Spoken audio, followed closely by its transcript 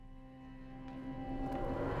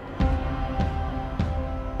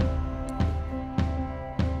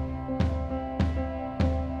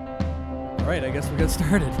right, I guess we'll get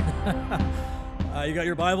started. You got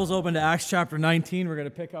your Bibles open to Acts chapter 19. We're going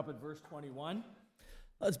to pick up at verse 21.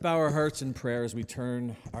 Let's bow our hearts in prayer as we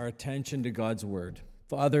turn our attention to God's Word.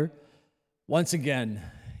 Father, once again,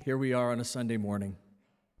 here we are on a Sunday morning,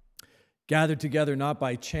 gathered together not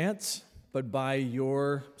by chance, but by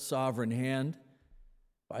your sovereign hand,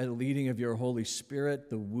 by the leading of your Holy Spirit,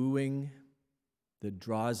 the wooing that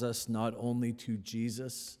draws us not only to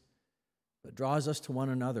Jesus, but draws us to one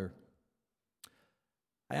another.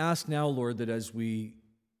 I ask now, Lord, that as we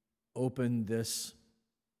open this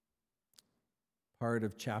part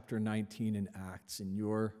of chapter 19 in Acts, in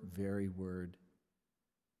your very word,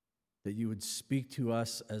 that you would speak to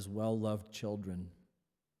us as well-loved children,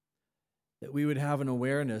 that we would have an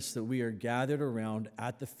awareness that we are gathered around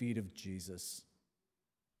at the feet of Jesus.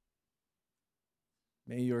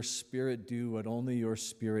 May your Spirit do what only your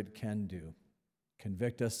Spirit can do.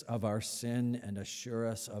 Convict us of our sin and assure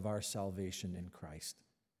us of our salvation in Christ.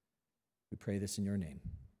 We pray this in your name.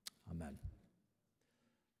 Amen.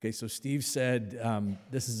 Okay, so Steve said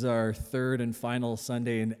this is our third and final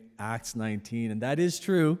Sunday in Acts 19, and that is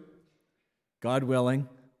true, God willing.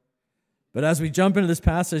 But as we jump into this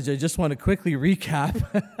passage, I just want to quickly recap.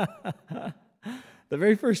 The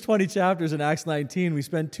very first 20 chapters in Acts 19, we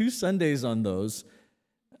spent 2 Sundays on those.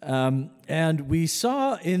 And we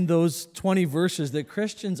saw in those 20 verses that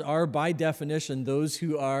Christians are, by definition, those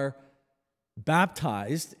who are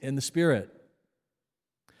baptized in the Spirit.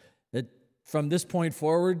 That from this point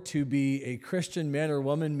forward, to be a Christian man or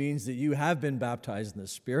woman means that you have been baptized in the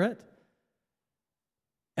Spirit.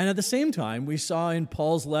 And at the same time, we saw in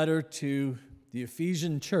Paul's letter to the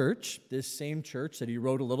Ephesian church, this same church that he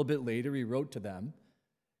wrote a little bit later, he wrote to them,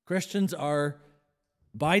 Christians are,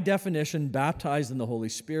 by definition, baptized in the Holy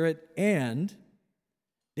Spirit, and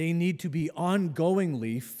they need to be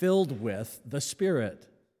ongoingly filled with the Spirit.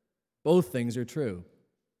 Both things are true.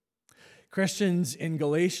 Christians in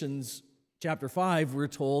Galatians chapter 5 were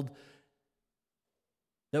told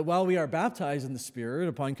that while we are baptized in the Spirit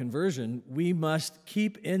upon conversion, we must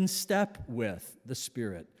keep in step with the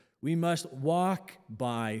Spirit. We must walk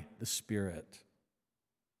by the Spirit.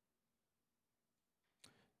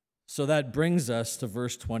 So that brings us to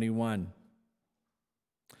verse 21.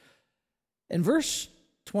 In verse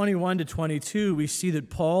 21 to 22, we see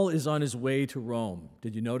that Paul is on his way to Rome.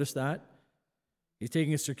 Did you notice that? He's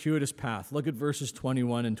taking a circuitous path. Look at verses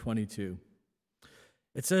 21 and 22.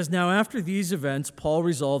 It says, "Now after these events, Paul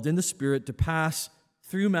resolved in the Spirit to pass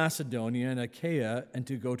through Macedonia and Achaia and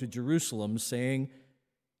to go to Jerusalem, saying,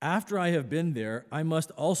 'After I have been there, I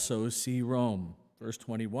must also see Rome.'" Verse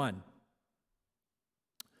 21.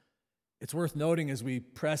 It's worth noting as we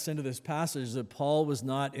press into this passage that Paul was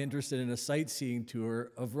not interested in a sightseeing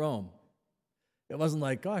tour of Rome. It wasn't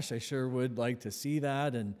like, gosh, I sure would like to see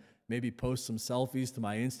that and maybe post some selfies to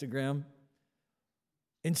my Instagram.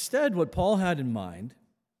 Instead, what Paul had in mind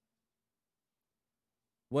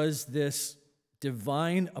was this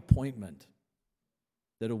divine appointment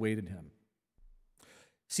that awaited him.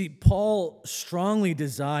 See, Paul strongly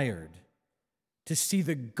desired to see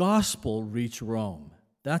the gospel reach Rome.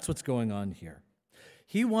 That's what's going on here.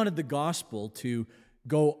 He wanted the gospel to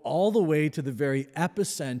go all the way to the very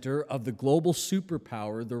epicenter of the global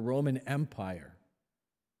superpower, the Roman Empire.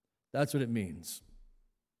 That's what it means.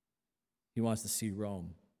 He wants to see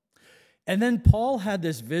Rome. And then Paul had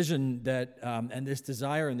this vision that, and this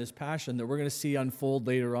desire and this passion that we're going to see unfold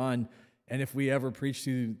later on. And if we ever preach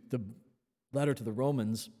through the letter to the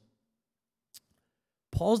Romans,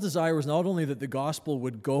 Paul's desire was not only that the gospel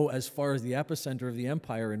would go as far as the epicenter of the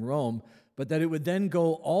empire in Rome, but that it would then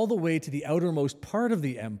go all the way to the outermost part of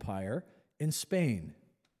the empire in Spain.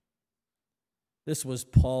 This was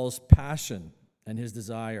Paul's passion and his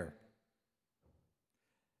desire.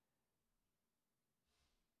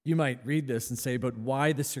 You might read this and say, but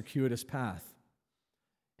why the circuitous path?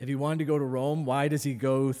 If he wanted to go to Rome, why does he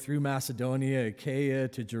go through Macedonia, Achaia,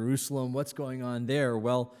 to Jerusalem? What's going on there?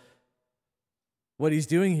 Well, what he's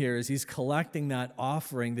doing here is he's collecting that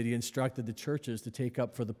offering that he instructed the churches to take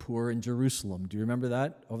up for the poor in Jerusalem. Do you remember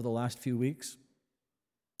that over the last few weeks?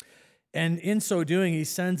 And in so doing, he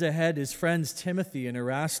sends ahead his friends Timothy and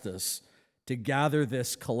Erastus to gather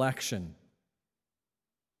this collection.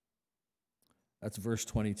 That's verse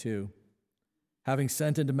 22. Having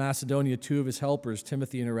sent into Macedonia 2 of his helpers,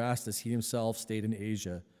 Timothy and Erastus, he himself stayed in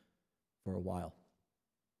Asia for a while.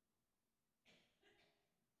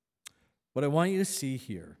 What I want you to see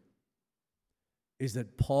here is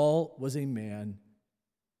that Paul was a man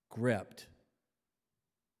gripped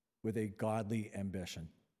with a godly ambition.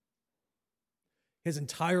 His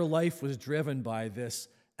entire life was driven by this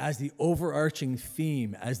as the overarching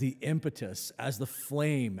theme, as the impetus, as the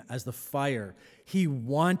flame, as the fire. He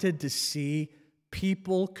wanted to see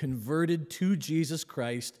people converted to Jesus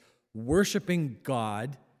Christ, worshiping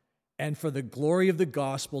God, and for the glory of the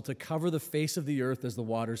gospel to cover the face of the earth as the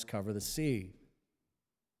waters cover the sea.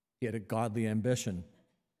 He had a godly ambition,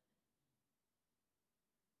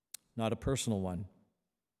 not a personal one.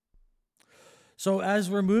 So as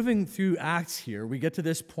we're moving through Acts here, we get to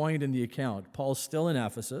this point in the account. Paul's still in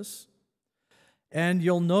Ephesus, and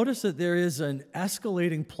you'll notice that there is an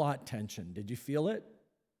escalating plot tension. Did you feel it?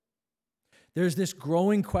 There's this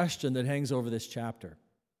growing question that hangs over this chapter.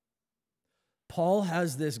 Paul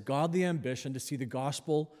has this godly ambition to see the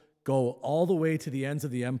gospel go all the way to the ends of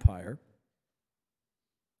the empire.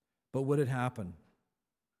 But would it happen?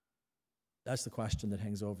 That's the question that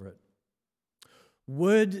hangs over it.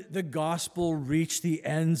 Would the gospel reach the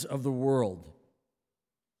ends of the world?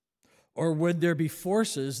 Or would there be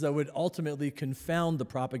forces that would ultimately confound the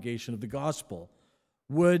propagation of the gospel?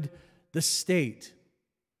 Would the state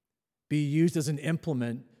be used as an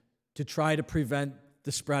implement to try to prevent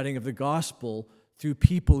the spreading of the gospel through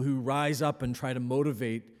people who rise up and try to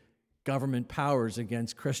motivate government powers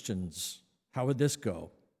against Christians? How would this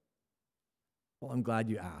go? Well, I'm glad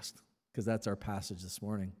you asked, because that's our passage this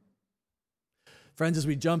morning. Friends, as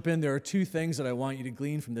we jump in, there are two things that I want you to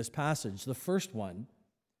glean from this passage. The first one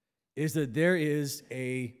is that there is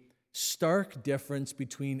a stark difference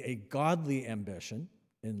between a godly ambition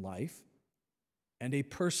in life and a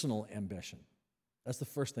personal ambition. That's the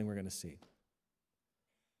first thing we're going to see.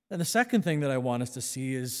 And the second thing that I want us to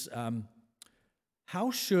see is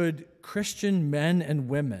how should Christian men and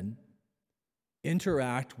women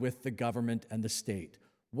interact with the government and the state?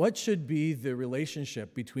 What should be the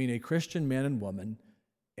relationship between a Christian man and woman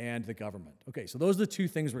and the government? Okay, so those are the two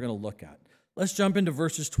things we're going to look at. Let's jump into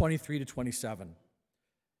verses 23 to 27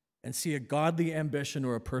 and see a godly ambition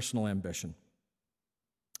or a personal ambition.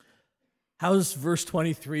 How's verse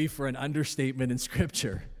 23 for an understatement in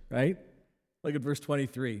Scripture, right? Look at verse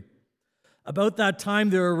 23. About that time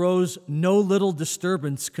there arose no little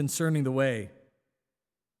disturbance concerning the way.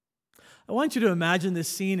 I want you to imagine this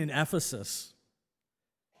scene in Ephesus.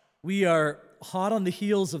 We are hot on the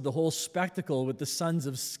heels of the whole spectacle with the sons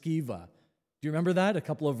of Sceva. Do you remember that a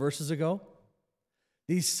couple of verses ago?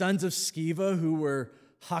 These sons of Sceva who were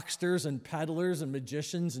hucksters and peddlers and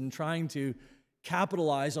magicians and trying to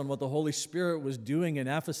capitalize on what the Holy Spirit was doing in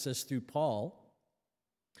Ephesus through Paul.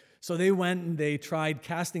 So they went and they tried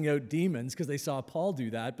casting out demons because they saw Paul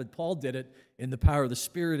do that, but Paul did it in the power of the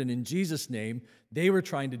Spirit and in Jesus' name. They were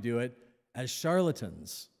trying to do it as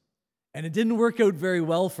charlatans. And it didn't work out very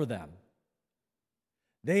well for them.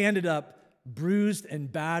 They ended up bruised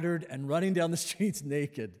and battered and running down the streets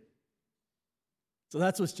naked. So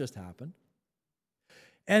that's what's just happened.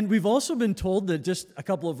 And we've also been told that just a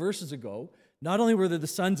couple of verses ago, not only were there the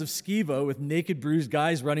sons of Sceva with naked, bruised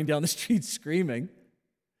guys running down the streets screaming,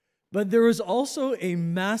 but there was also a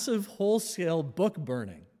massive wholesale book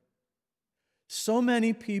burning. So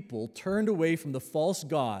many people turned away from the false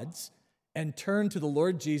gods and turned to the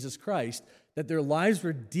Lord Jesus Christ that their lives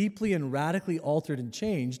were deeply and radically altered and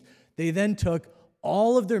changed. They then took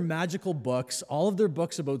all of their magical books, all of their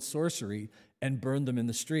books about sorcery, and burned them in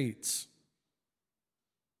the streets.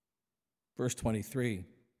 Verse 23.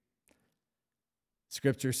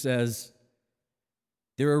 Scripture says,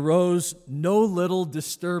 there arose no little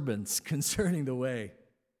disturbance concerning the way.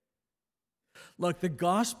 Look, the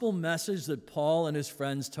gospel message that Paul and his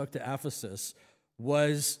friends took to Ephesus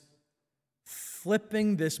was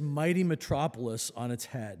flipping this mighty metropolis on its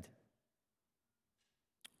head.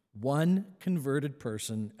 One converted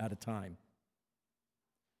person at a time.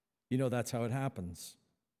 You know, that's how it happens.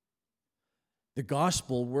 The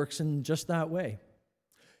gospel works in just that way.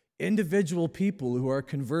 Individual people who are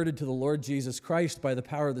converted to the Lord Jesus Christ by the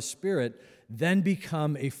power of the Spirit then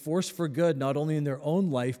become a force for good, not only in their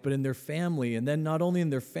own life, but in their family, and then not only in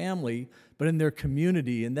their family, but in their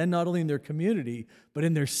community, and then not only in their community, but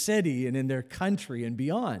in their city and in their country and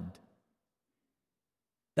beyond.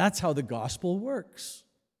 That's how the gospel works.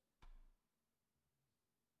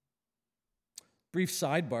 Brief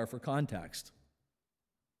sidebar for context.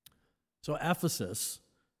 So Ephesus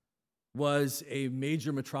was a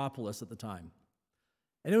major metropolis at the time.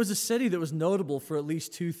 And it was a city that was notable for at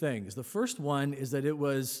least two things. The first one is that it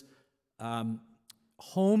was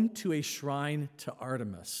home to a shrine to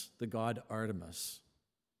Artemis, the god Artemis.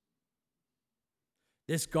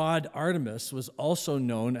 This god Artemis was also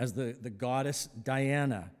known as the goddess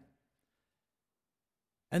Diana.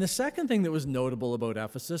 And the second thing that was notable about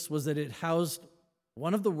Ephesus was that it housed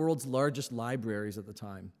one of the world's largest libraries at the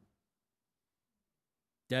time.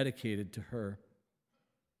 dedicated to her.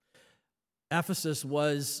 Ephesus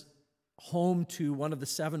was home to one of the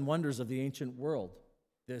seven wonders of the ancient world,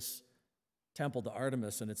 this temple to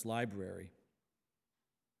Artemis and its library.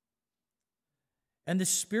 And the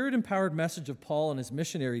spirit-empowered message of Paul and his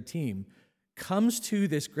missionary team comes to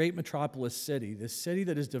this great metropolis city, this city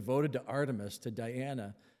that is devoted to Artemis, to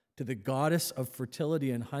Diana, to the goddess of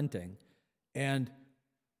fertility and hunting, and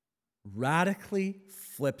radically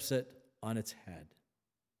flips it on its head.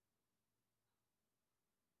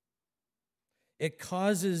 It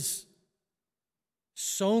causes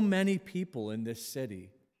so many people in this city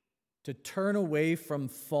to turn away from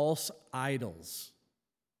false idols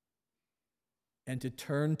and to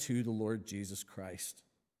turn to the Lord Jesus Christ,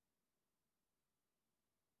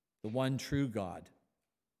 the one true God.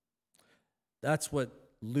 That's what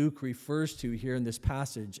Luke refers to here in this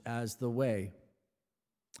passage as the way.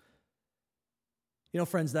 You know,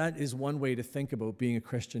 friends, that is one way to think about being a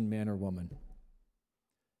Christian man or woman,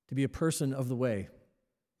 to be a person of the way.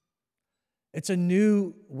 It's a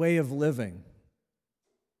new way of living.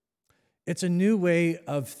 It's a new way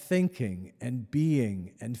of thinking and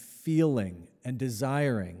being and feeling and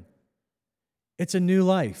desiring. It's a new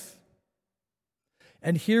life.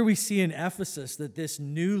 And here we see in Ephesus that this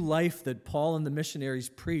new life that Paul and the missionaries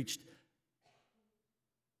preached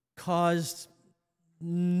caused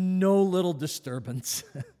no little disturbance,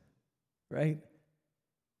 right?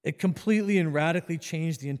 It completely and radically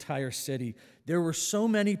changed the entire city. There were so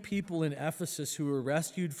many people in Ephesus who were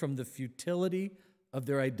rescued from the futility of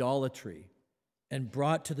their idolatry and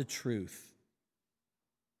brought to the truth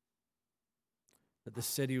that the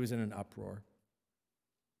city was in an uproar.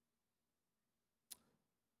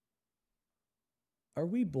 Are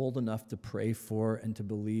we bold enough to pray for and to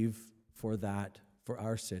believe for that, for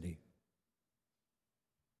our city?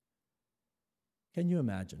 Can you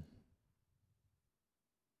imagine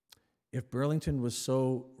if Burlington was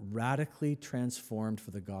so radically transformed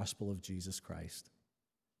for the gospel of Jesus Christ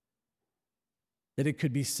that it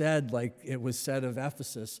could be said, like it was said of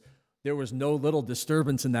Ephesus, there was no little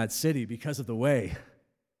disturbance in that city because of the way?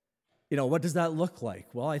 You know, what does that look like?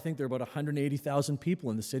 Well, I think there are about 180,000 people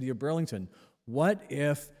in the city of Burlington. What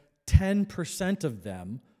if 10% of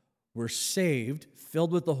them were saved,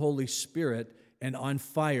 filled with the Holy Spirit, and on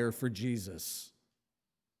fire for Jesus?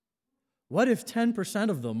 What if 10%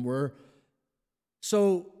 of them were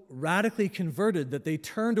so radically converted that they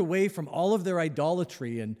turned away from all of their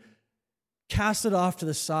idolatry and cast it off to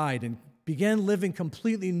the side and began living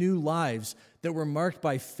completely new lives that were marked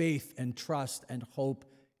by faith and trust and hope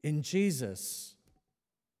in Jesus?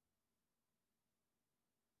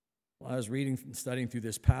 While I was reading and studying through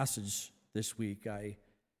this passage this week, I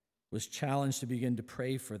was challenged to begin to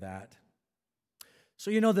pray for that.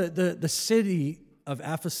 So, you know, the city of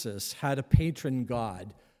Ephesus had a patron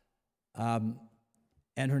god, and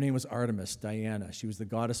her name was Artemis, Diana. She was the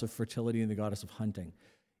goddess of fertility and the goddess of hunting.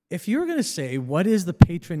 If you were going to say, what is the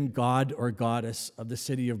patron god or goddess of the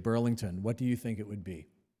city of Burlington, what do you think it would be?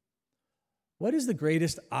 What is the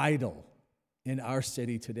greatest idol in our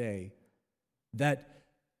city today that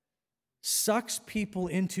sucks people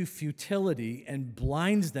into futility and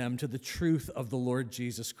blinds them to the truth of the Lord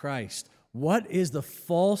Jesus Christ? What is the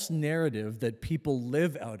false narrative that people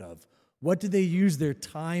live out of? What do they use their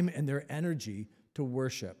time and their energy to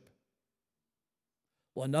worship?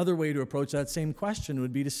 Well, another way to approach that same question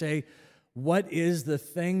would be to say, what is the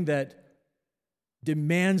thing that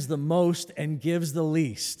demands the most and gives the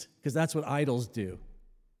least? Because that's what idols do.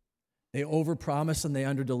 They overpromise and they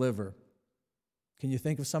underdeliver. Can you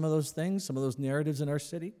think of some of those things, some of those narratives in our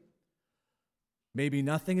city? Maybe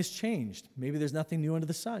nothing has changed. Maybe there's nothing new under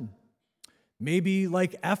the sun. Maybe,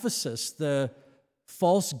 like Ephesus, the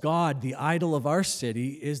false god, the idol of our city,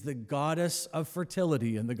 is the goddess of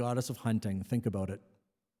fertility and the goddess of hunting. Think about it.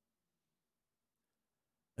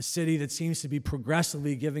 A city that seems to be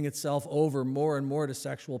progressively giving itself over more and more to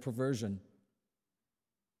sexual perversion.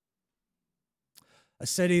 A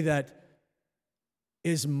city that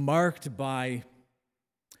is marked by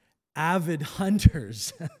avid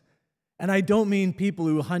hunters. And I don't mean people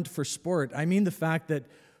who hunt for sport. I mean the fact that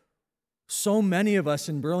so many of us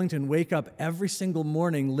in Burlington wake up every single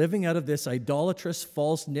morning living out of this idolatrous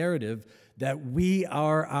false narrative that we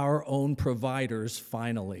are our own providers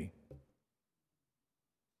finally.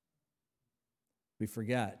 We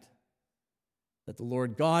forget that the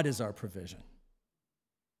Lord God is our provision.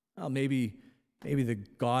 Well, maybe the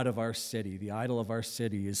God of our city, the idol of our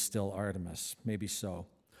city is still Artemis. Maybe so.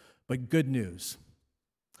 But good news.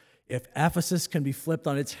 If Ephesus can be flipped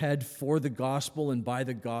on its head for the gospel and by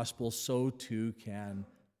the gospel, so too can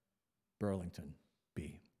Burlington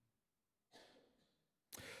be.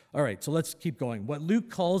 All right, so let's keep going. What Luke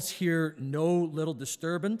calls here no little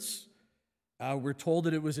disturbance, we're told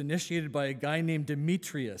that it was initiated by a guy named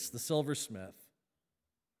Demetrius, the silversmith.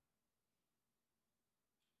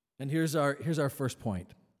 And here's our first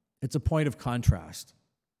point. It's a point of contrast.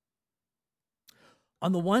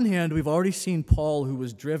 On the one hand, we've already seen Paul, who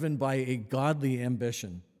was driven by a godly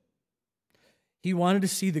ambition. He wanted to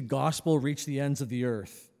see the gospel reach the ends of the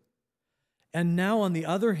earth. And now, on the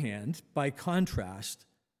other hand, by contrast,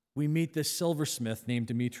 we meet this silversmith named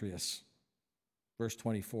Demetrius. Verse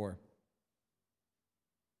 24.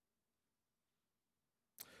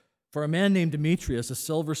 For a man named Demetrius, a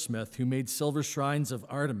silversmith who made silver shrines of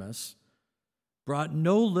Artemis, brought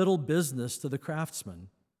no little business to the craftsmen.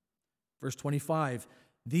 Verse 25,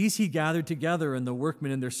 these he gathered together and the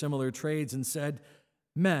workmen in their similar trades and said,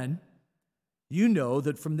 men, you know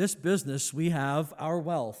that from this business we have our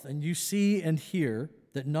wealth, and you see and hear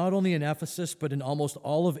that not only in Ephesus but in almost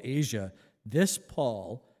all of Asia, this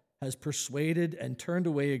Paul has persuaded and turned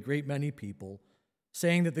away a great many people,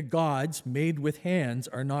 saying that the gods made with hands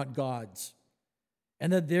are not gods,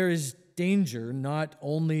 and that there is danger not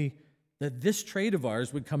only that this trade of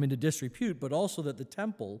ours would come into disrepute, but also that the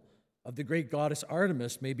temple of the great goddess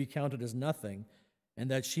Artemis may be counted as nothing, and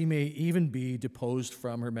that she may even be deposed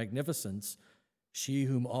from her magnificence, she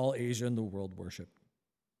whom all Asia and the world worship.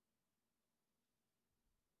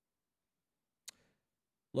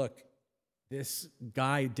 Look, this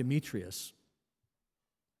guy, Demetrius,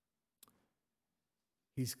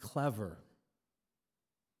 he's clever.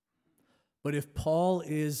 But if Paul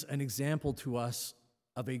is an example to us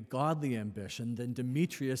of a godly ambition, then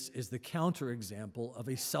Demetrius is the counterexample of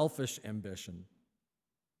a selfish ambition.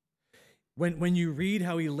 When you read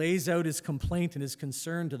how he lays out his complaint and his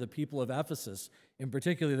concern to the people of Ephesus, in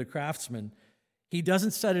particular the craftsmen, he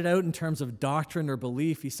doesn't set it out in terms of doctrine or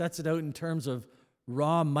belief. He sets it out in terms of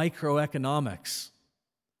raw microeconomics.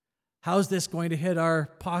 How's this going to hit our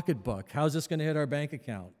pocketbook? How's this going to hit our bank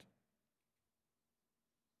account?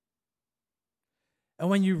 And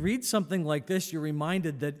when you read something like this, you're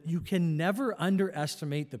reminded that you can never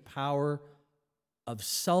underestimate the power of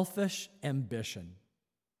selfish ambition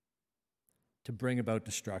to bring about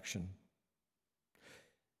destruction.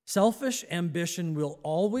 Selfish ambition will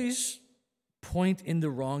always point in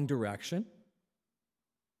the wrong direction,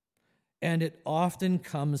 and it often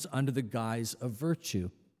comes under the guise of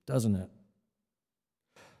virtue, doesn't it?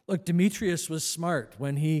 Look, Demetrius was smart.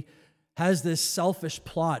 When he has this selfish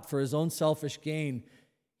plot for his own selfish gain,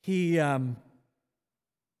 he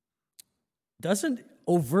doesn't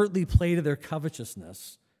overtly play to their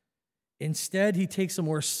covetousness. Instead, he takes a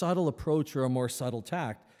more subtle approach or a more subtle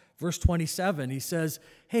tact. Verse 27, he says,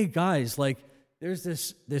 hey guys, there's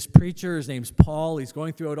this preacher, his name's Paul, he's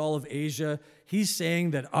going throughout all of Asia. He's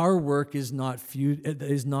saying that our work is not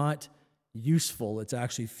useful, it's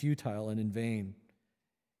actually futile and in vain.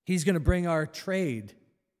 He's going to bring our trade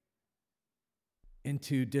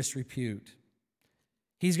into disrepute.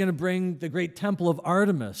 He's going to bring the great temple of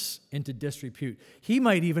Artemis into disrepute. He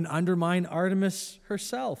might even undermine Artemis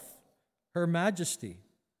herself, her majesty.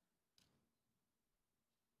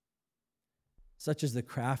 Such is the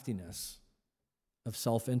craftiness of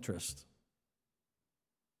self-interest.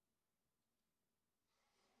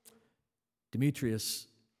 Demetrius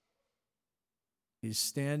is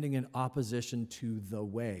standing in opposition to the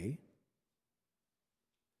way.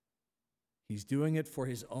 He's doing it for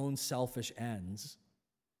his own selfish ends,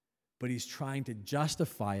 but he's trying to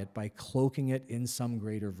justify it by cloaking it in some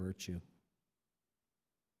greater virtue.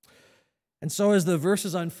 And so as the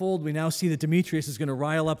verses unfold, we now see that Demetrius is going to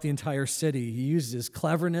rile up the entire city. He uses his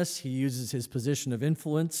cleverness, he uses his position of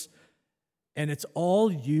influence, and it's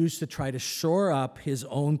all used to try to shore up his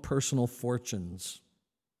own personal fortunes.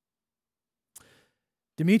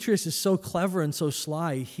 Demetrius is so clever and so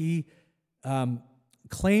sly, he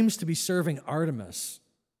claims to be serving Artemis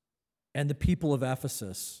and the people of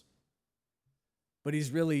Ephesus, but he's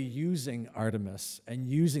really using Artemis and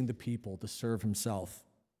using the people to serve himself.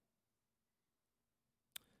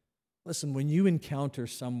 Listen, when you encounter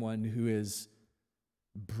someone who is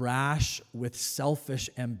brash with selfish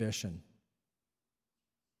ambition,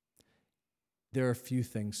 there are few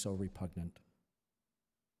things so repugnant.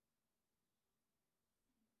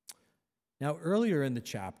 Now, earlier in the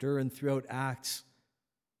chapter and throughout Acts,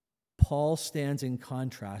 Paul stands in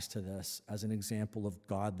contrast to this as an example of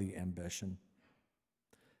godly ambition.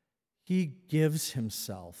 He gives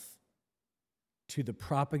himself to the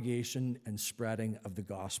propagation and spreading of the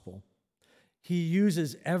gospel. He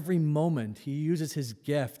uses every moment, he uses his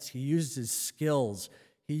gifts, he uses his skills,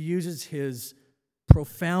 he uses his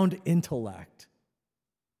profound intellect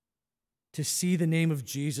to see the name of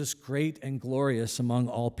Jesus great and glorious among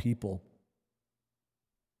all people.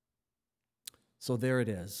 So there it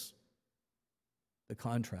is, the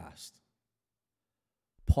contrast.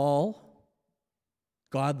 Paul,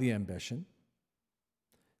 godly ambition.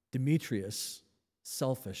 Demetrius,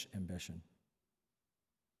 selfish ambition.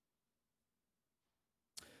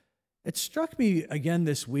 It struck me again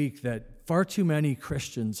this week that far too many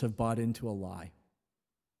Christians have bought into a lie.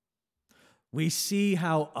 We see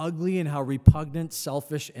how ugly and how repugnant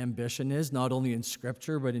selfish ambition is, not only in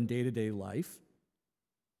Scripture, but in day-to-day life.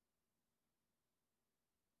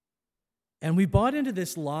 And we bought into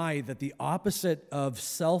this lie that the opposite of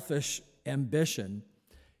selfish ambition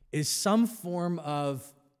is some form of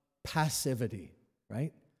passivity,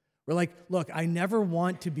 right? We're like, look, I never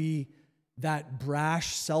want to be that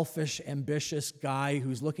brash, selfish, ambitious guy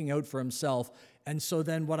who's looking out for himself. And so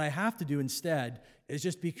then what I have to do instead is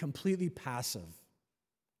just be completely passive.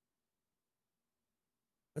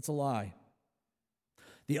 That's a lie.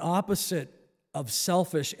 The opposite of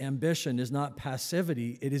selfish ambition is not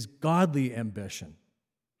passivity, it is godly ambition.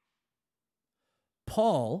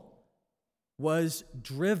 Paul was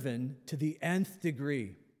driven to the nth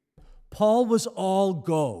degree. Paul was all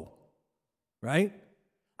go, right?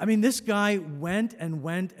 I mean, this guy went and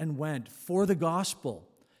went and went for the gospel.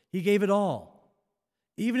 He gave it all.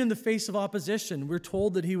 Even in the face of opposition, we're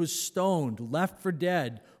told that he was stoned, left for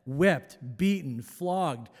dead, whipped, beaten,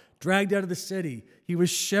 flogged, dragged out of the city. He was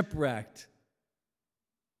shipwrecked.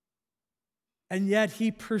 And yet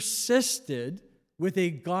he persisted with a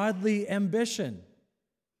godly ambition.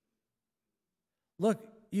 Look,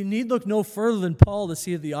 you need look no further than Paul to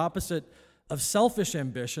see the opposite of selfish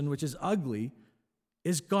ambition, which is ugly,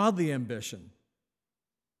 is godly ambition.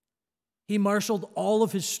 He marshaled all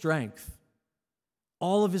of his strength,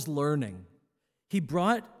 all of his learning. He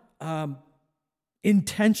brought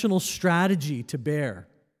intentional strategy to bear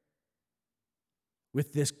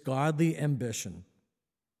with this godly ambition.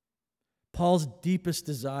 Paul's deepest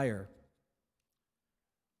desire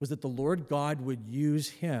was that the Lord God would use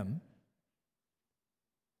him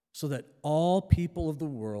so that all people of the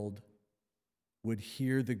world would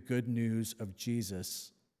hear the good news of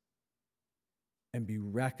Jesus and be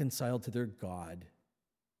reconciled to their God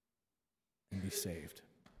and be saved.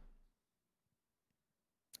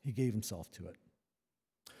 He gave himself to it.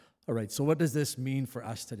 All right, so what does this mean for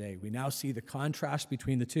us today? We now see the contrast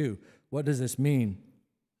between the two. What does this mean?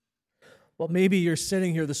 Well, maybe you're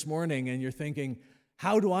sitting here this morning and you're thinking,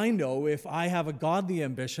 how do I know if I have a godly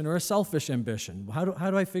ambition or a selfish ambition? How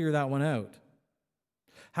do I figure that one out?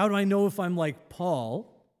 How do I know if I'm like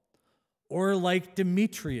Paul or like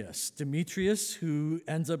Demetrius? Demetrius, who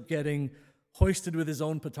ends up getting hoisted with his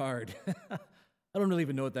own petard. I don't really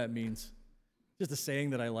even know what that means. Just a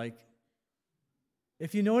saying that I like.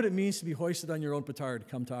 If you know what it means to be hoisted on your own petard,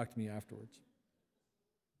 come talk to me afterwards.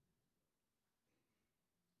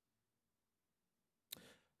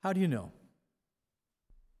 How do you know?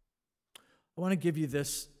 I want to give you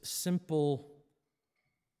this simple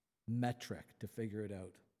metric to figure it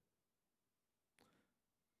out.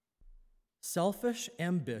 Selfish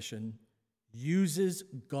ambition uses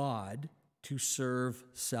God to serve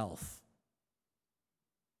self.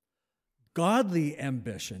 Godly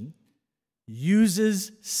ambition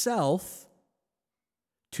uses self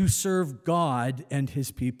to serve God and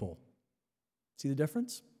his people. See the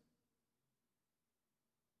difference?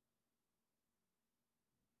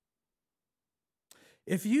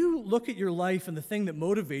 If you look at your life and the thing that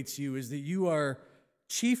motivates you is that you are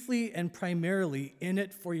chiefly and primarily in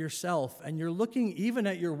it for yourself, and you're looking even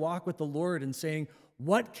at your walk with the Lord and saying,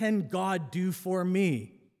 what can God do for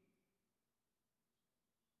me?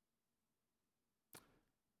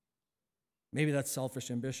 Maybe that's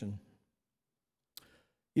selfish ambition.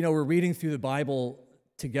 You know, we're reading through the Bible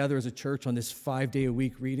together as a church on this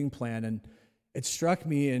 5-day-a-week reading plan, and it struck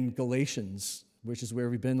me in Galatians, which is where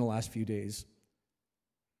we've been the last few days,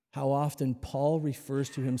 how often Paul refers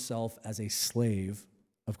to himself as a slave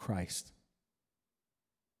of Christ.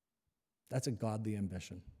 That's a godly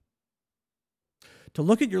ambition. To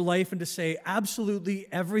look at your life and to say, absolutely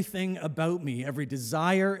everything about me, every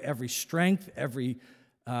desire, every strength, every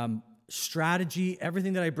strategy,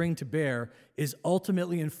 everything that I bring to bear is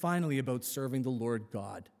ultimately and finally about serving the Lord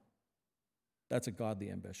God. That's a godly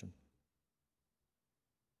ambition.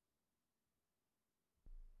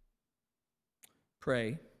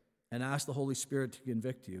 Pray and ask the Holy Spirit to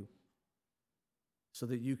convict you so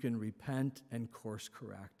that you can repent and course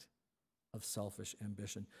correct of selfish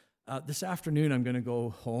ambition. This afternoon, I'm going to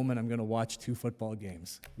go home and I'm going to watch 2 football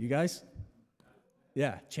games. You guys?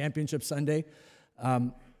 Yeah, Championship Sunday.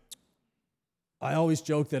 I always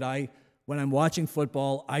joke that I when I'm watching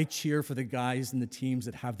football, I cheer for the guys and the teams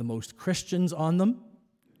that have the most Christians on them.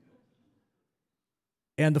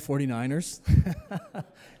 And the 49ers.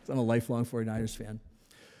 I'm a lifelong 49ers fan.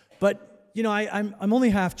 But, I'm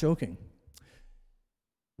only half joking.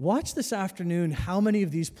 Watch this afternoon how many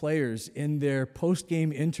of these players in their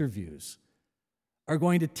post-game interviews are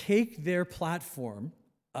going to take their platform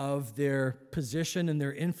of their position and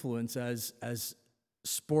their influence as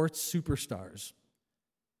sports superstars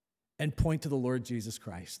and point to the Lord Jesus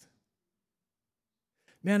Christ.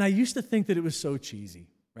 Man, I used to think that it was so cheesy,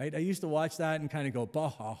 right? I used to watch that and kind of go, bah,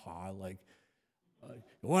 ha, ha, like,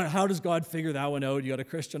 how does God figure that one out? You got a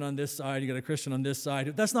Christian on this side, you got a Christian on this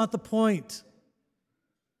side. That's not the point.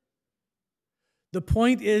 The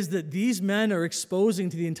point is that these men are exposing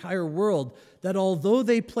to the entire world that although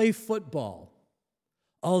they play football,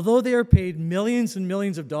 although they are paid millions and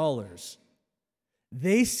millions of dollars,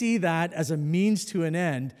 they see that as a means to an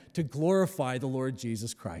end to glorify the Lord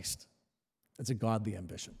Jesus Christ. That's a godly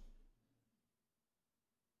ambition.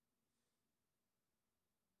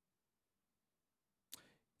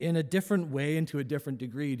 In a different way and to a different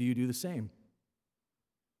degree, do you do the same?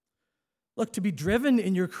 Look, to be driven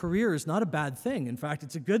in your career is not a bad thing. In fact,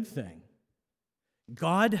 it's a good thing.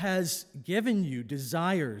 God has given you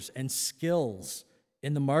desires and skills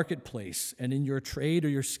in the marketplace and in your trade or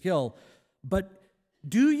your skill, but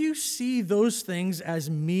do you see those things as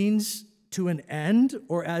means to an end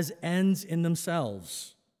or as ends in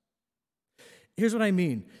themselves? Here's what I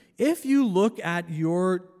mean. If you look at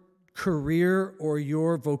your career or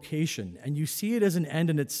your vocation and you see it as an end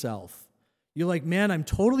in itself, you're like, man, I'm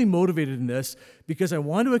totally motivated in this because I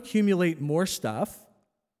want to accumulate more stuff.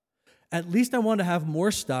 At least I want to have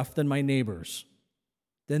more stuff than my neighbors.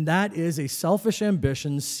 Then that is a selfish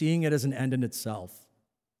ambition, seeing it as an end in itself.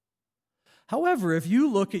 However, if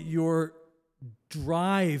you look at your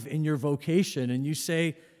drive in your vocation and you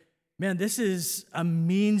say, man, this is a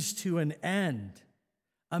means to an end,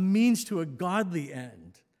 a means to a godly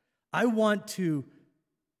end. I want to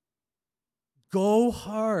go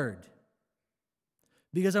hard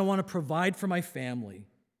because I want to provide for my family.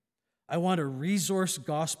 I want to resource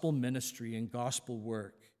gospel ministry and gospel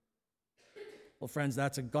work. Well, friends,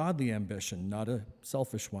 that's a godly ambition, not a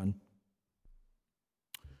selfish one.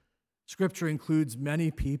 Scripture includes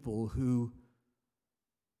many people who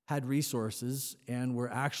had resources and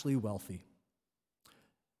were actually wealthy.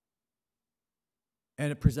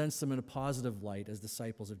 And it presents them in a positive light as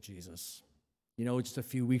disciples of Jesus. Just a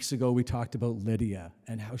few weeks ago, we talked about Lydia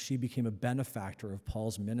and how she became a benefactor of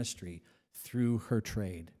Paul's ministry through her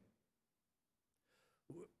trade.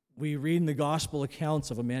 We read in the gospel accounts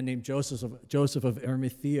of a man named Joseph of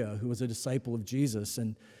Arimathea, who was a disciple of Jesus,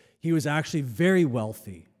 and he was actually very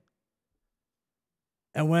wealthy.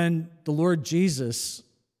 And when the Lord Jesus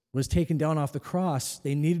was taken down off the cross,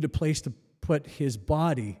 they needed a place to put his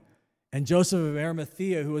body. And Joseph of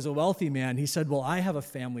Arimathea, who was a wealthy man, he said, well, I have a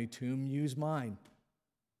family tomb, use mine.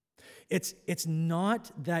 It's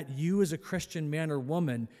not that you as a Christian man or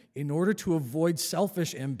woman, in order to avoid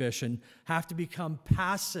selfish ambition, have to become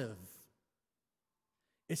passive.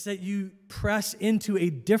 It's that you press into a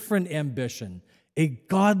different ambition, a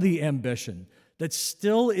godly ambition that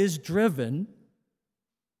still is driven,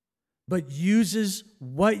 but uses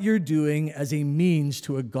what you're doing as a means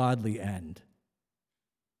to a godly end.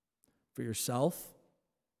 For yourself,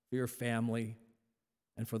 for your family,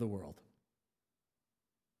 and for the world.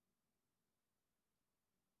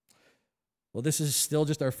 Well, this is still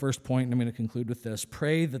just our first point, and I'm going to conclude with this.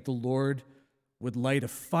 Pray that the Lord would light a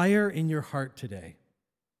fire in your heart today.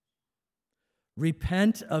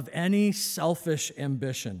 Repent of any selfish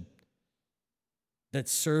ambition that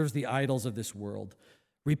serves the idols of this world.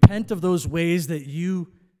 Repent of those ways that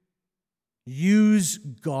you use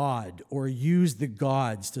God or use the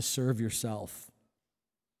gods to serve yourself.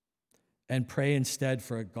 And pray instead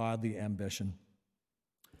for a godly ambition.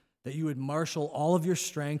 That you would marshal all of your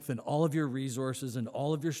strength and all of your resources and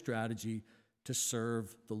all of your strategy to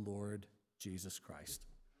serve the Lord Jesus Christ.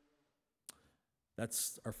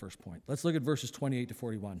 That's our first point. Let's look at verses 28 to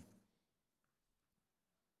 41.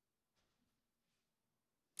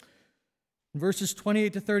 In verses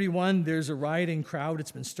 28 to 31, there's a rioting crowd.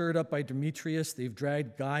 It's been stirred up by Demetrius. They've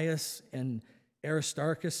dragged Gaius and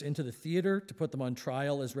Aristarchus into the theater to put them on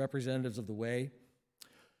trial as representatives of the way.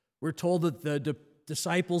 We're told that the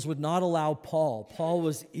disciples would not allow Paul. Paul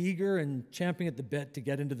was eager and champing at the bit to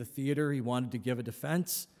get into the theater. He wanted to give a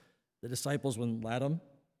defense. The disciples wouldn't let him.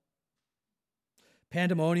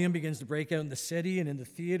 Pandemonium begins to break out in the city and in the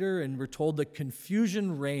theater, and we're told that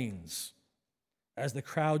confusion reigns as the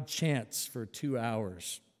crowd chants for 2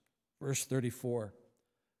 hours. Verse 34,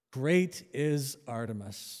 Great is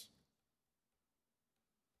Artemis.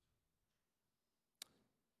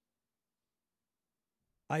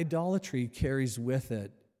 Idolatry carries with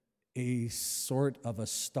it a sort of a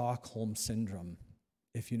Stockholm syndrome,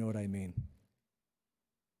 if you know what I mean.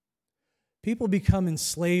 People become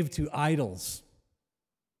enslaved to idols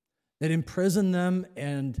that imprison them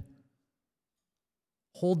and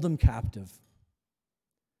hold them captive.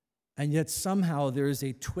 And yet somehow there is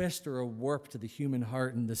a twist or a warp to the human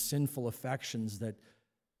heart and the sinful affections that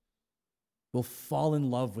will fall in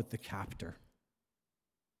love with the captor.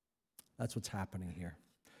 That's what's happening here.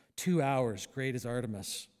 2 hours, great as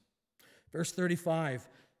Artemis. Verse 35,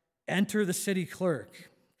 enter the city clerk.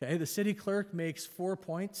 Okay, the city clerk makes 4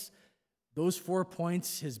 points. Those 4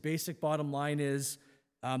 points, his basic bottom line is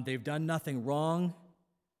they've done nothing wrong.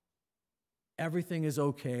 Everything is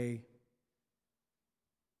okay.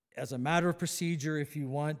 As a matter of procedure, if you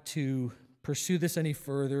want to pursue this any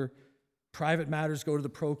further, private matters go to the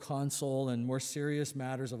proconsul, and more serious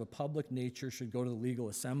matters of a public nature should go to the legal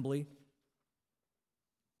assembly.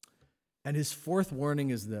 And his fourth warning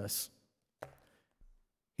is this.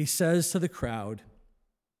 He says to the crowd,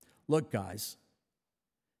 look, guys,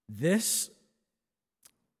 this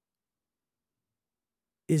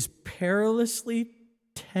is perilously,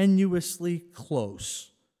 tenuously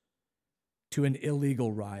close to an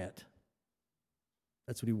illegal riot.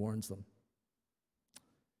 That's what he warns them.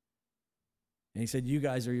 And he said, you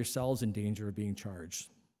guys are yourselves in danger of being charged.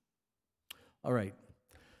 All right.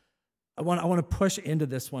 I want to push into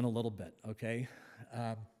this one a little bit, okay?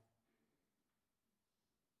 And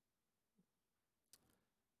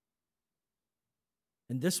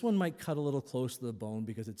this one might cut a little close to the bone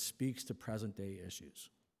because it speaks to present-day issues.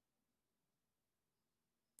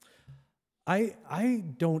 I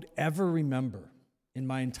don't ever remember in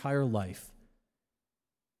my entire life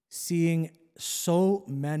seeing so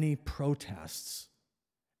many protests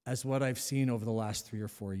as what I've seen over the last 3 or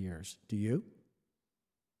 4 years. Do you?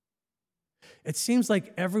 It seems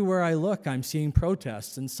like everywhere I look, I'm seeing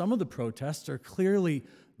protests, and some of the protests are clearly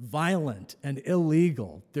violent and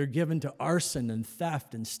illegal. They're given to arson and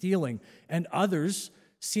theft and stealing, and others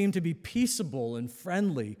seem to be peaceable and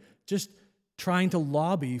friendly, just trying to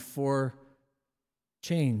lobby for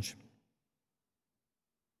change.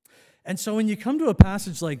 And so when you come to a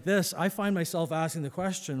passage like this, I find myself asking the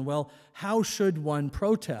question, well, how should one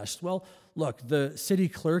protest? Well, look, the city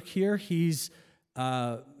clerk here, he's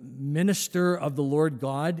minister of the Lord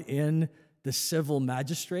God in the civil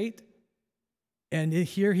magistrate. And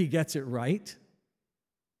here he gets it right.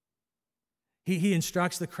 He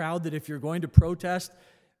instructs the crowd that if you're going to protest,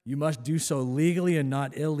 you must do so legally and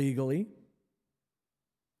not illegally.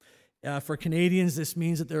 For Canadians, this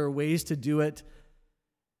means that there are ways to do it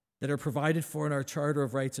that are provided for in our Charter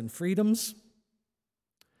of Rights and Freedoms.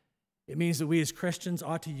 It means that we as Christians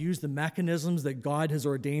ought to use the mechanisms that God has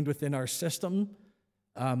ordained within our system.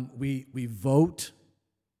 We vote.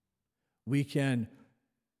 We can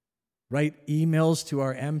write emails to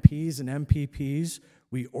our MPs and MPPs.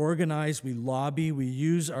 We organize, we lobby, we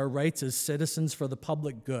use our rights as citizens for the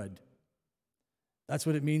public good. That's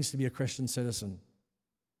what it means to be a Christian citizen.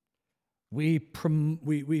 We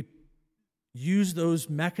use those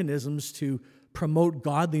mechanisms to promote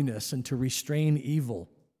godliness and to restrain evil.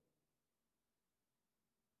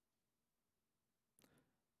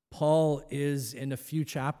 Paul is, in a few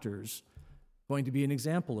chapters, going to be an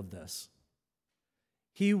example of this.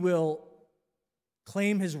 He will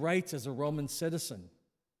claim his rights as a Roman citizen,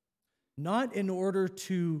 not in order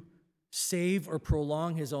to save or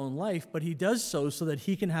prolong his own life, but he does so that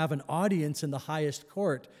he can have an audience in the highest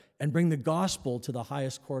court and bring the gospel to the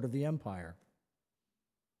highest court of the empire.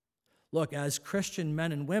 Look, as Christian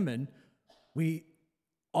men and women, we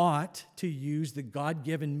ought to use the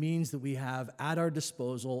God-given means that we have at our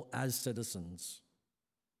disposal as citizens.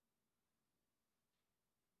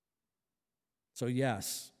 So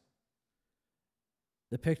yes,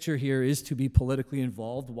 the picture here is to be politically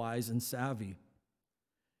involved, wise, and savvy.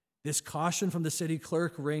 This caution from the city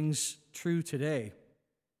clerk rings true today.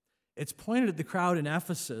 It's pointed at the crowd in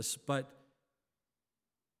Ephesus, but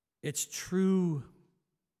it's true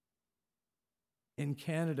in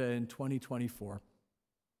Canada in 2024.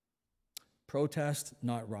 Protest,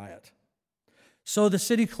 not riot. So the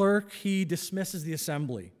city clerk, he dismisses the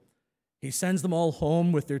assembly. He sends them all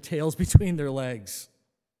home with their tails between their legs.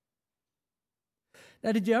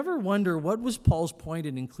 Now, did you ever wonder what was Paul's point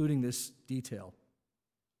in including this detail?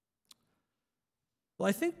 Well,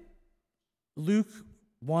 I think Luke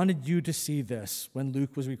wanted you to see this when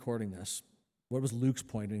Luke was recording this. What was Luke's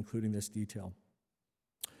point in including this detail?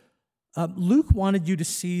 Luke wanted you to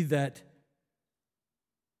see that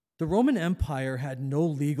The Roman Empire had no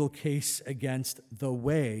legal case against the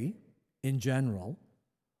way in general,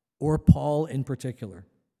 or Paul in particular.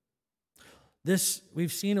 This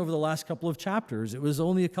we've seen over the last couple of chapters. It was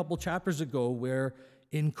only a couple chapters ago where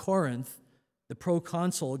in Corinth, the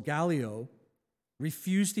proconsul Gallio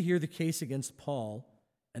refused to hear the case against Paul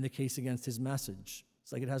and the case against his message.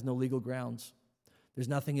 It's like it has no legal grounds. There's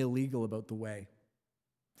nothing illegal about the way.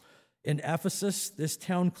 In Ephesus, this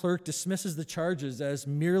town clerk dismisses the charges as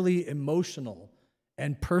merely emotional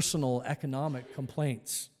and personal economic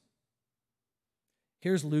complaints.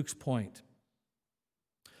 Here's Luke's point.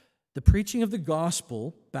 The preaching of the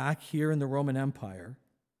gospel back here in the Roman Empire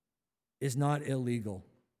is not illegal.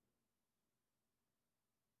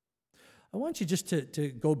 I want you just to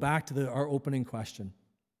go back to our opening question.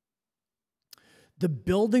 The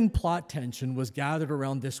building plot tension was gathered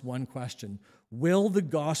around this one question. Will the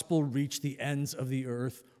gospel reach the ends of the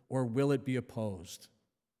earth, or will it be opposed?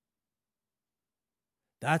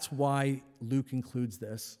 That's why Luke includes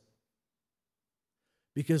this.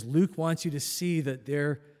 Because Luke wants you to see that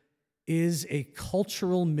there is a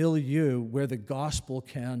cultural milieu where the gospel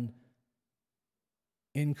can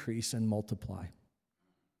increase and multiply.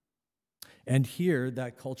 And here,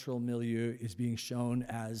 that cultural milieu is being shown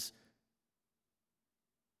as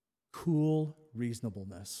cool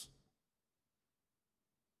reasonableness.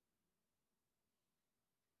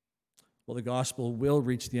 Well, the gospel will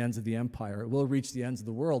reach the ends of the empire. It will reach the ends of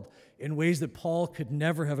the world in ways that Paul could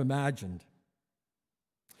never have imagined.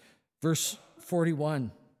 Verse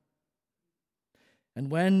 41. And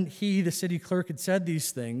when he, the city clerk, had said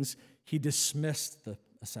these things, he dismissed the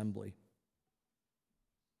assembly.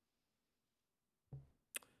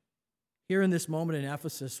 Here in this moment in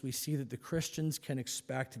Ephesus, we see that the Christians can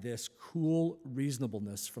expect this cool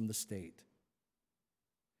reasonableness from the state.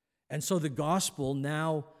 And so the gospel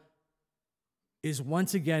now is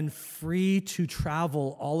once again free to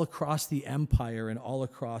travel all across the empire and all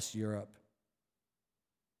across Europe.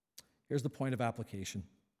 Here's the point of application.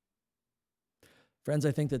 Friends,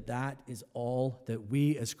 I think that is all that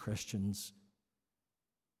we as Christians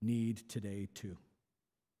need today too.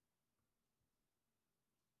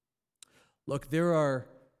 Look, there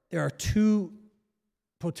are two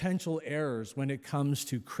potential errors when it comes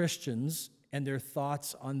to Christians and their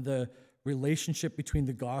thoughts on the relationship between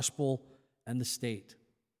the gospel and the state.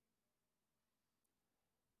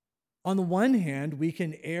 On the one hand, we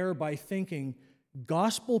can err by thinking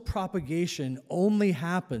gospel propagation only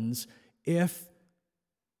happens if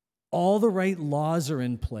all the right laws are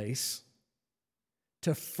in place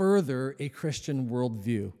to further a Christian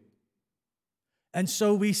worldview. And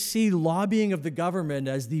so we see lobbying of the government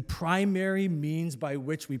as the primary means by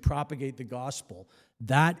which we propagate the gospel.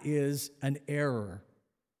 That is an error.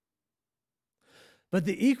 But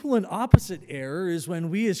the equal and opposite error is when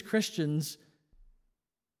we as Christians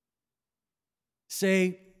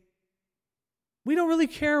say, we don't really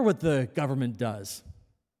care what the government does.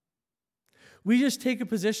 We just take a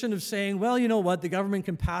position of saying, well, you know what, the government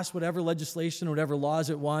can pass whatever legislation, whatever laws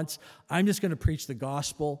it wants. I'm just going to preach the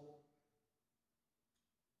gospel.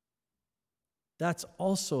 That's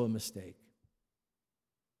also a mistake.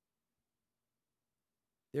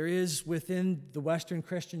 There is within the Western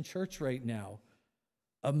Christian Church right now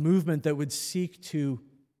a movement that would seek to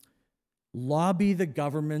lobby the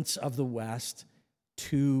governments of the West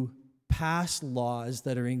to pass laws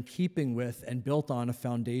that are in keeping with and built on a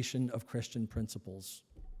foundation of Christian principles.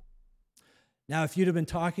 Now, if you'd have been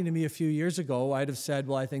talking to me a few years ago, I'd have said,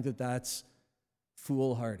 well, I think that's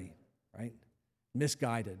foolhardy, right?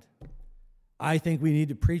 Misguided. I think we need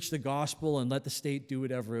to preach the gospel and let the state do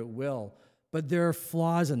whatever it will. But there are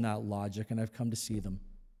flaws in that logic, and I've come to see them.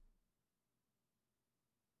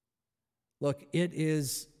 Look, it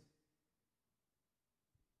is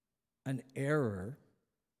an error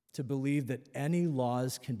to believe that any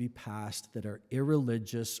laws can be passed that are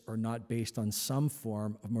irreligious or not based on some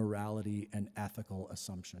form of morality and ethical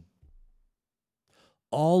assumption.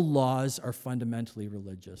 All laws are fundamentally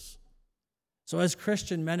religious. So as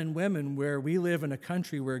Christian men and women, where we live in a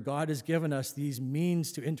country where God has given us these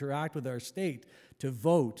means to interact with our state, to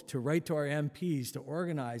vote, to write to our MPs, to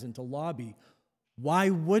organize and to lobby, why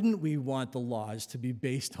wouldn't we want the laws to be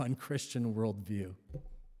based on Christian worldview?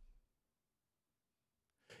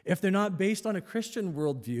 If they're not based on a Christian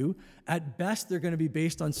worldview, at best they're going to be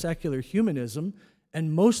based on secular humanism,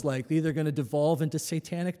 and most likely they're going to devolve into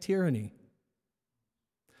satanic tyranny.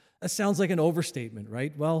 That sounds like an overstatement,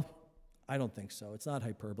 right? Well, I don't think so. It's not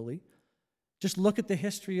hyperbole. Just look at the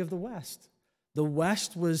history of the West. The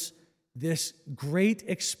West was this great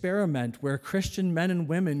experiment where Christian men and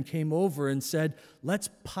women came over and said, let's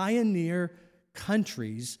pioneer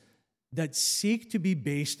countries that seek to be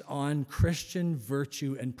based on Christian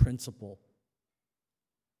virtue and principle.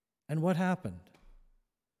 And what happened?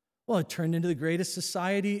 Well, it turned into the greatest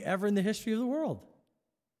society ever in the history of the world.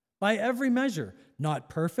 By every measure, not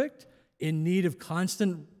perfect, in need of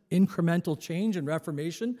constant incremental change and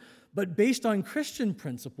reformation, but based on Christian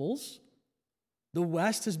principles, the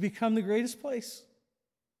West has become the greatest place.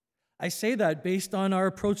 I say that based on our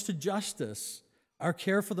approach to justice, our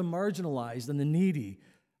care for the marginalized and the needy,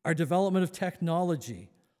 our development of technology,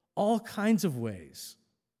 all kinds of ways.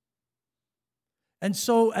 And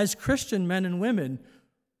so, as Christian men and women,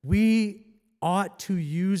 we ought to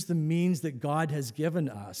use the means that God has given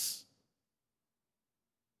us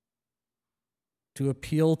to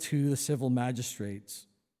appeal to the civil magistrates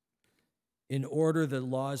in order that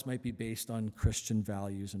laws might be based on Christian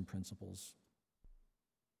values and principles.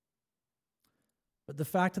 But the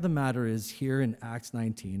fact of the matter is, here in Acts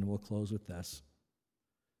 19, we'll close with this,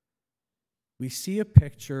 we see a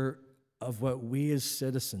picture of what we as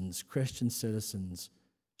citizens, Christian citizens,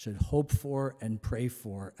 should hope for and pray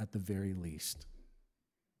for at the very least.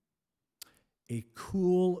 A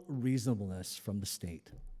cool reasonableness from the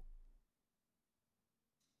state.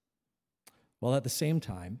 While at the same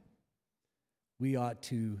time, we ought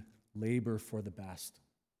to labor for the best.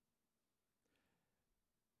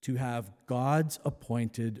 To have God's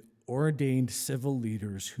appointed, ordained civil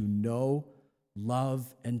leaders who know,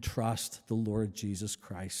 love, and trust the Lord Jesus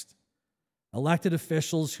Christ. Elected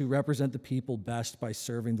officials who represent the people best by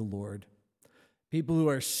serving the Lord. People who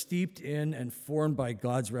are steeped in and formed by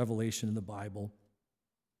God's revelation in the Bible.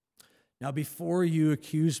 Now, before you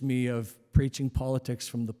accuse me of preaching politics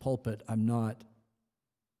from the pulpit, I'm not.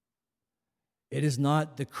 It is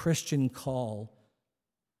not the Christian call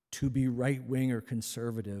to be right-wing or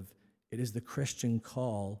conservative. It is the Christian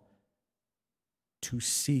call to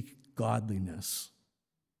seek godliness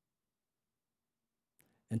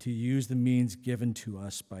and to use the means given to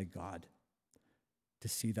us by God to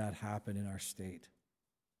see that happen in our state.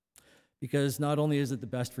 Because not only is it the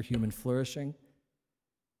best for human flourishing,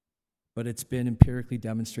 but it's been empirically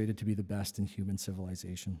demonstrated to be the best in human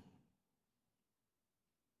civilization.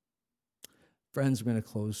 Friends, we're going to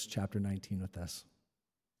close chapter 19 with this.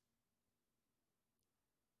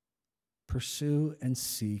 Pursue and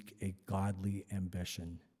seek a godly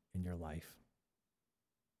ambition in your life.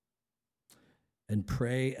 And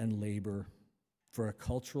pray and labor for a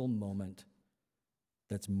cultural moment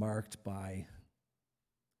that's marked by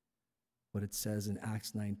what it says in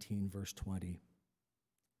Acts 19, verse 20.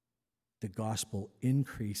 The gospel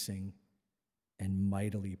increasing and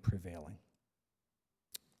mightily prevailing.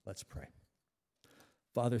 Let's pray.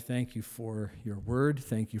 Father, thank you for your word.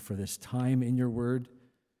 Thank you for this time in your word.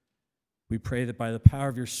 We pray that by the power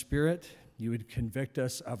of your Spirit, you would convict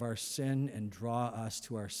us of our sin and draw us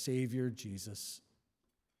to our Savior, Jesus,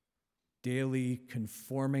 daily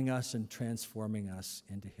conforming us and transforming us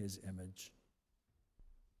into his image.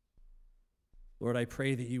 Lord, I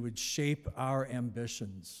pray that you would shape our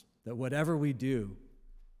ambitions, that whatever we do,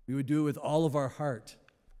 we would do it with all of our heart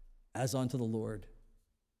as unto the Lord,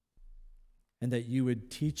 and that you would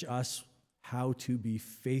teach us how to be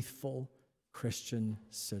faithful Christian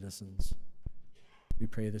citizens. We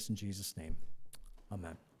pray this in Jesus' name.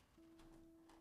 Amen.